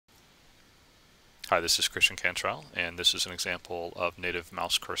Hi, this is Christian Cantrell, and this is an example of native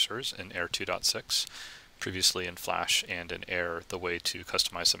mouse cursors in AIR 2.6. Previously in Flash and in AIR, the way to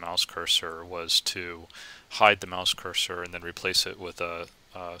customize the mouse cursor was to hide the mouse cursor and then replace it with a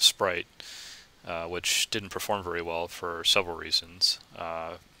sprite, which didn't perform very well for several reasons.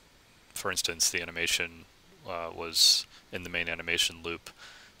 For instance, the animation was in the main animation loop,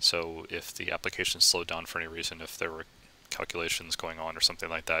 so if the application slowed down for any reason, if there were calculations going on or something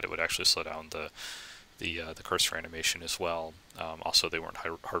like that, it would actually slow down the cursor animation as well. Also, they weren't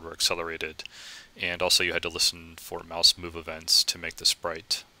hardware accelerated, and also you had to listen for mouse move events to make the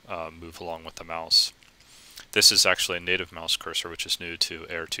sprite move along with the mouse. This is actually a native mouse cursor, which is new to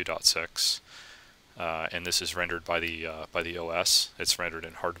AIR 2.6, and this is rendered by the OS. It's rendered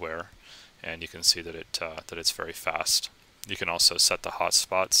in hardware, and you can see that it's very fast. You can also set the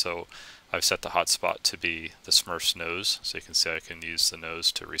hotspot. So I've set the hotspot to be the Smurf's nose, so you can see I can use the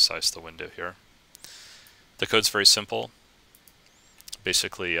nose to resize the window here. The code's very simple.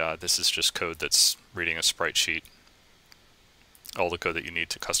 Basically, this is just code that's reading a sprite sheet. All the code that you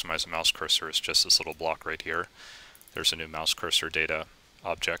need to customize a mouse cursor is just this little block right here. There's a new mouse cursor data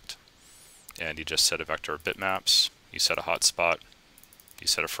object, and you just set a vector of bitmaps, you set a hotspot, you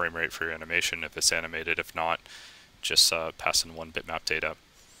set a frame rate for your animation if it's animated. If not, just pass in one bitmap data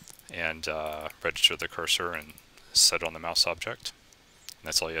and register the cursor and set it on the mouse object. And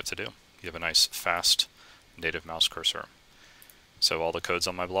that's all you have to do. You have a nice, fast, native mouse cursor. So all the code's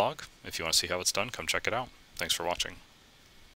on my blog. If you want to see how it's done, come check it out. Thanks for watching.